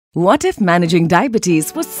What if managing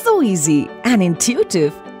diabetes was so easy and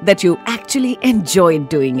intuitive that you actually enjoyed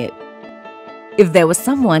doing it? If there was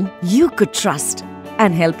someone you could trust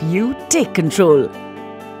and help you take control.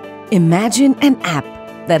 Imagine an app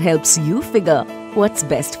that helps you figure what's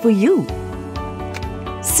best for you.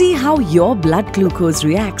 See how your blood glucose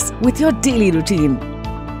reacts with your daily routine.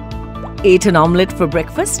 Ate an omelette for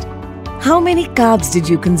breakfast? How many carbs did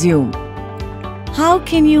you consume? How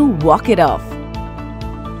can you walk it off?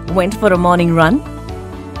 Went for a morning run?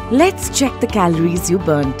 Let's check the calories you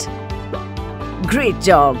burnt. Great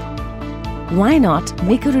job! Why not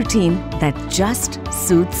make a routine that just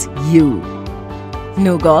suits you?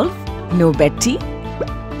 No golf? No bed tea?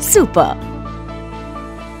 Super!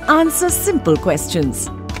 Answer simple questions.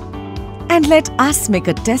 And let us make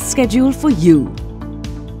a test schedule for you.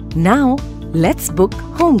 Now, let's book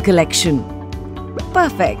home collection.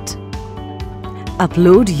 Perfect!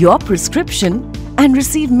 Upload your prescription and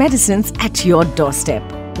receive medicines at your doorstep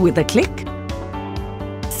with a click.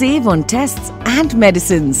 Save on tests and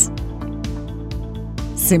medicines.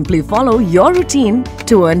 Simply follow your routine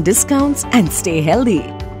to earn discounts and stay healthy.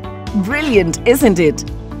 Brilliant, isn't it?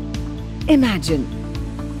 Imagine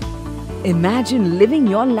living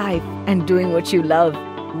your life and doing what you love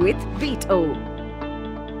with BeatO.